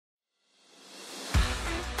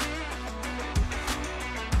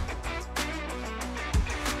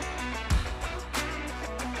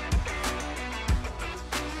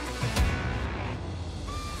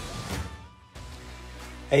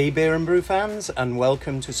Hey beer and brew fans, and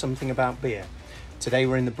welcome to Something About Beer. Today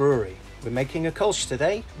we're in the brewery. We're making a Kolsch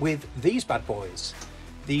today with these bad boys.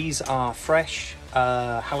 These are fresh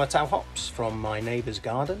Hallertau hops from my neighbour's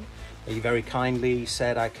garden. He very kindly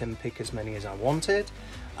said I can pick as many as I wanted.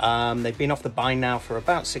 They've been off the vine now for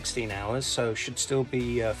about 16 hours, so should still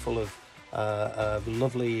be full of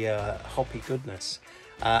lovely hoppy goodness.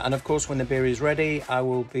 And of course, when the beer is ready, I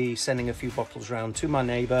will be sending a few bottles round to my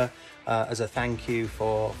neighbour as a thank you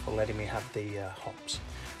for letting me have the hops.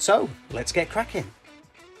 So let's get cracking.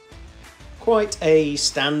 Quite a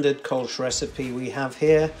standard Kolsch recipe we have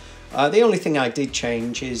here. The only thing I did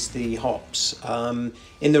change is the hops.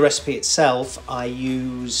 In the recipe itself, I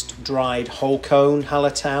used dried whole cone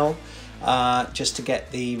Hallertau just to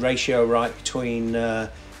get the ratio right between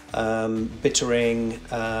bittering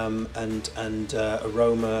and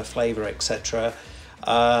aroma, flavour, etc.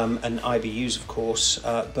 And IBUs, of course,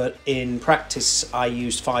 but in practice I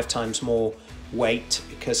used 5 times more weight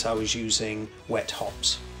because I was using wet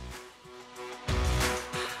hops.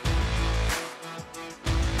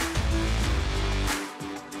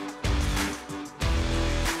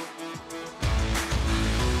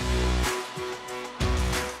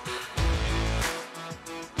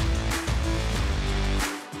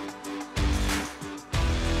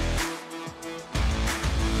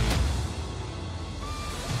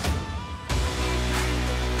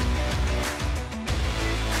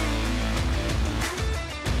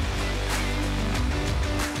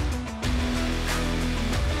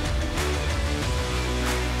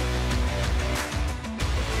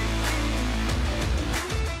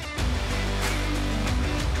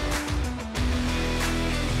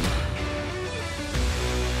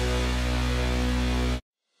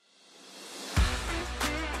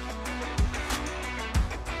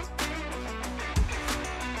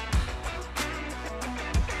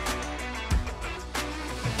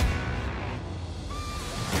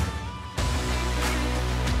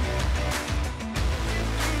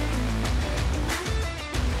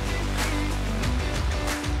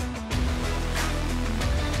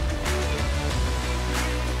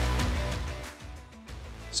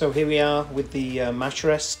 So here we are with the mash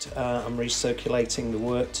rest. I'm recirculating the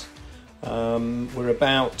wort. We're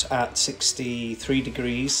about at 63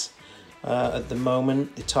 degrees at the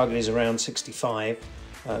moment. The target is around 65,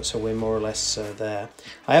 so we're more or less there.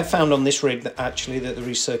 I have found on this rig that actually that the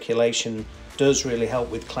recirculation does really help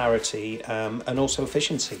with clarity and also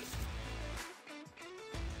efficiency.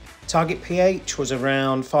 Target pH was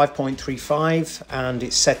around 5.35 and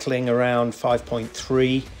it's settling around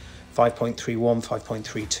 5.3. 5.31,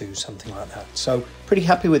 5.32, something like that. So pretty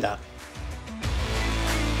happy with that.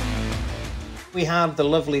 We have the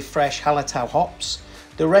lovely fresh Hallertau hops.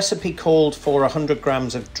 The recipe called for 100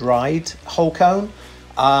 grams of dried whole cone.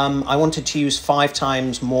 I wanted to use 5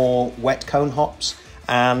 times more wet cone hops,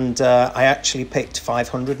 and I actually picked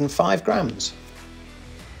 505 grams.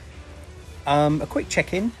 A quick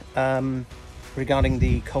check-in regarding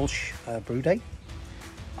the Kolsch brew day.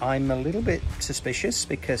 I'm a little bit suspicious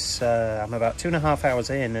because I'm about 2.5 hours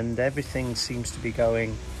in and everything seems to be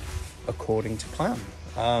going according to plan.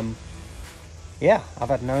 Yeah, I've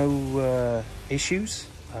had no issues,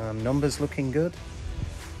 numbers looking good.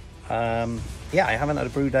 Yeah, I haven't had a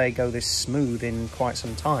brew day go this smooth in quite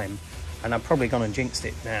some time, and I've probably gone and jinxed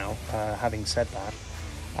it now, having said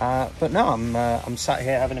that. But no, I'm sat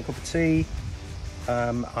here having a cup of tea.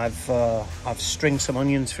 I've stringed some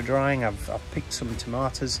onions for drying. I've picked some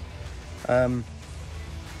tomatoes.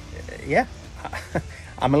 Yeah,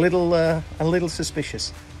 I'm a little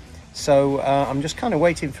suspicious. So I'm just kind of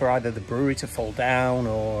waiting for either the brewery to fall down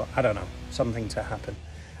or I don't know, something to happen.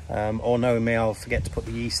 Or knowing me, I'll forget to put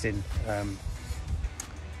the yeast in. I'm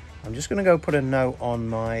just going to go put a note on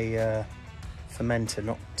my fermenter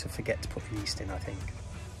not to forget to put the yeast in, I think.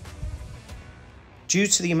 Due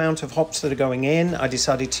to the amount of hops that are going in, I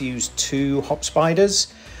decided to use 2 hop spiders.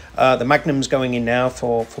 The Magnum's going in now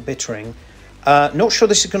for bittering. Not sure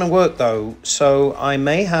this is going to work though, so I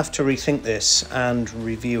may have to rethink this and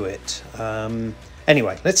review it.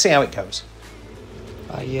 Anyway, let's see how it goes.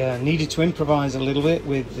 I needed to improvise a little bit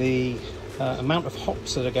with the amount of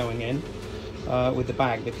hops that are going in with the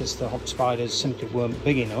bag because the hop spiders simply weren't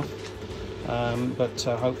big enough. But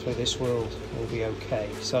hopefully this will be okay.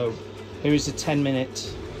 So here is the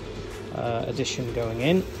 10-minute addition going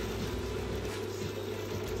in.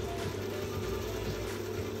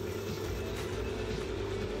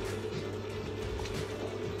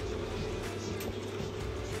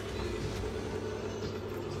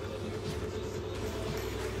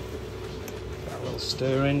 Got a little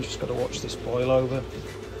stir in, just got to watch this boil over.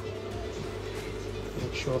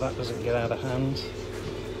 Make sure that doesn't get out of hand.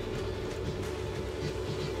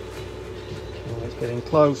 Getting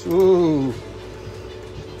close. Ooh.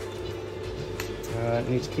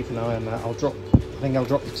 Need to keep an eye on that. I think I'll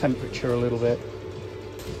drop the temperature a little bit,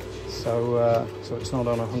 so it's not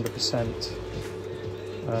on 100%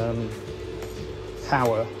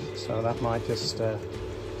 power. So that might just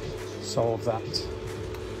solve that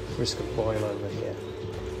risk of boil over here.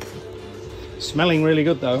 Smelling really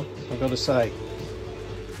good though, I've got to say.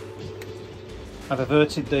 I've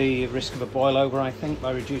averted the risk of a boil over, I think,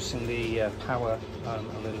 by reducing the power a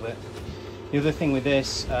little bit. The other thing with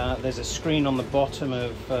this, there's a screen on the bottom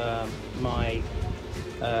of my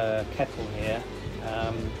kettle here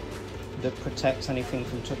that protects anything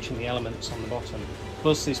from touching the elements on the bottom.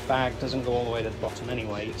 Plus this bag doesn't go all the way to the bottom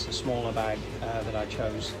anyway, it's a smaller bag that I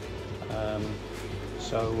chose.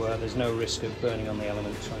 So there's no risk of burning on the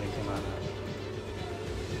elements or anything like that.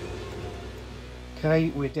 Okay,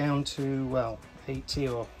 we're down to, well, 80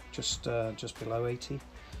 or just below 80.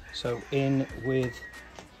 So in with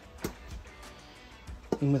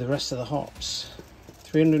the rest of the hops.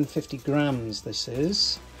 350 grams this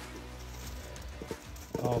is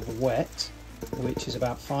of wet, which is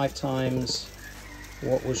about 5 times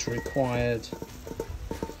what was required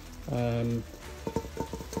from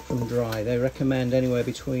dry. They recommend anywhere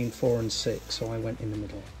between 4 and 6, so I went in the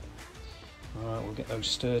middle. Alright, we'll get those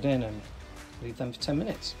stirred in and leave them for 10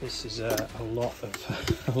 minutes. This is a lot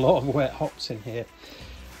of wet hops in here.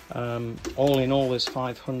 All in all, there's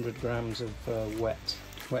 500 grams of wet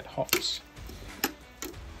hops,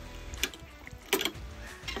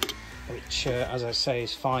 which, as I say,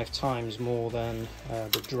 is 5 times more than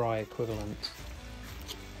the dry equivalent.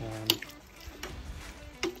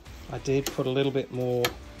 I did put a little bit more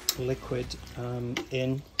liquid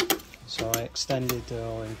in, so I extended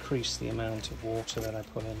or increased the amount of water that I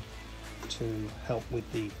put in to help with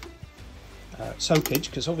the soakage,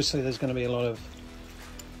 because obviously there's going to be a lot of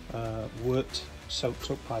wort soaked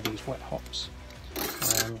up by these wet hops.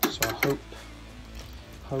 So I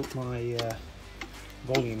hope my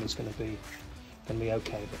volume is going to be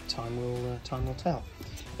okay, but time will tell.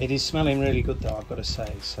 It is smelling really good though, I've got to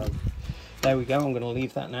say. So there we go. I'm going to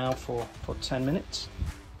leave that now for 10 minutes,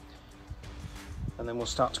 and then we'll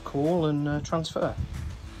start to cool and transfer.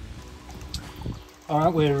 All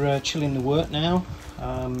right, we're chilling the wort now.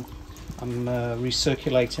 I'm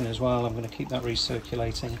recirculating as well. I'm going to keep that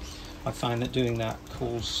recirculating. I find that doing that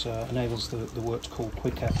enables the wort to cool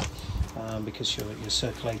quicker, because you're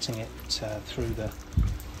circulating it through the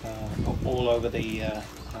all over the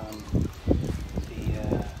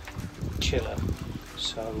chiller.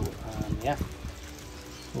 So yeah,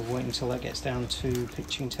 we'll wait until that gets down to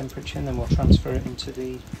pitching temperature, and then we'll transfer it into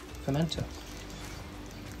the fermenter.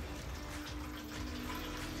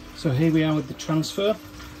 So here we are with the transfer.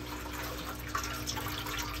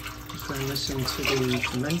 Just going to listen to the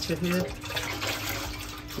fermenter here,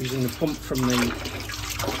 using the pump from the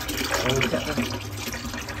oil kettle.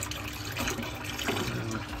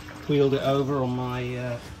 Wheeled it over on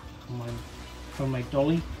my homemade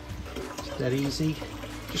dolly. It's dead easy.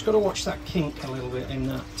 Just got to watch that kink a little bit in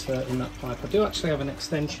that pipe. I do actually have an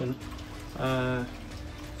extension for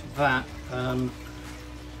that.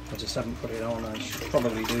 I just haven't put it on. I should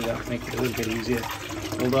probably do that, make it a little bit easier.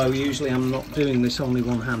 Although usually I'm not doing this only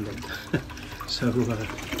one-handed. So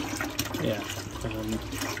yeah.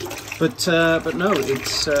 But no,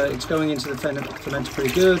 it's going into the fermenter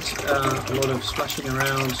pretty good. A lot of splashing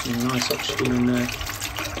around, some nice oxygen in there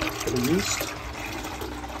for the yeast.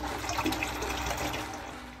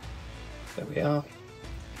 There we are,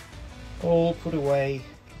 all put away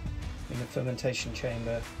in the fermentation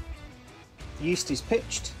chamber. The yeast is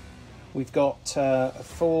pitched. We've got a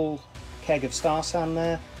full keg of star sand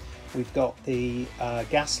there. We've got the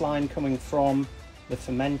gas line coming from the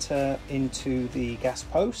fermenter into the gas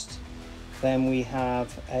post. Then we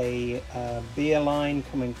have a beer line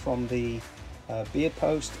coming from the beer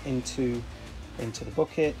post into the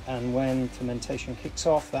bucket, and when fermentation kicks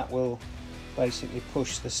off, that will basically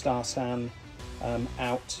push the star sand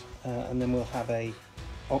out, and then we'll have a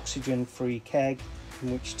oxygen-free keg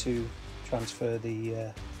in which to transfer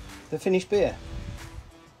the finished beer.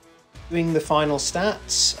 Doing the final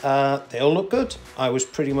stats, they all look good. I was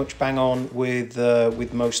pretty much bang on with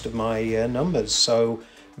most of my numbers, so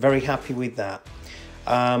very happy with that.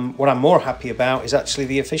 What I'm more happy about is actually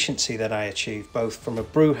the efficiency that I achieved, both from a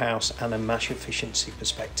brew house and a mash efficiency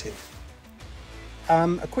perspective.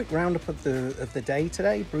 A quick roundup of the day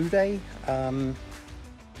today, brew day.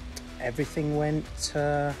 Everything went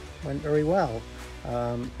very well.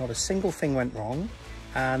 Not a single thing went wrong,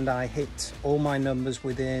 and I hit all my numbers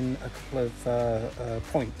within a couple of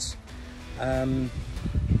points.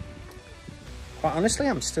 But honestly,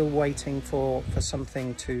 I'm still waiting for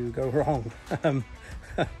something to go wrong.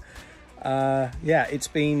 Yeah, it's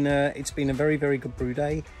been a very, very good brew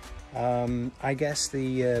day. I guess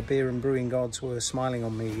the beer and brewing gods were smiling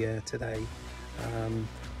on me today.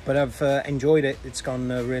 But I've enjoyed it. It's gone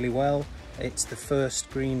really well. It's the first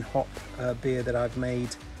green hop beer that I've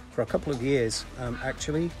made for a couple of years,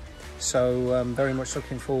 actually. So I'm very much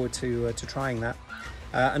looking forward to trying that.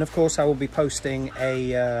 And of course, I will be posting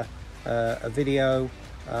a video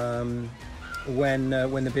when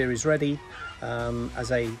the beer is ready,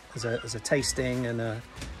 as a tasting and a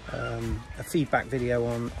feedback video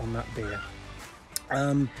on that beer.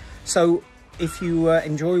 So if you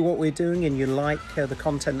enjoy what we're doing and you like the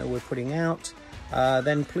content that we're putting out,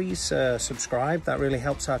 then please subscribe. That really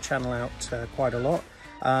helps our channel out quite a lot.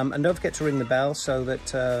 And don't forget to ring the bell so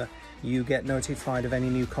that you get notified of any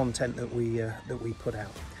new content that we put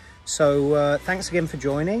out. So thanks again for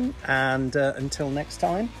joining, and until next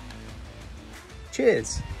time,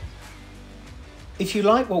 cheers. If you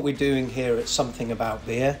like what we're doing here at Something About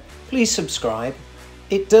Beer, please subscribe.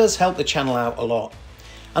 It does help the channel out a lot.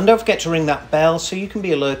 And don't forget to ring that bell so you can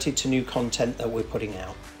be alerted to new content that we're putting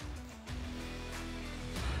out.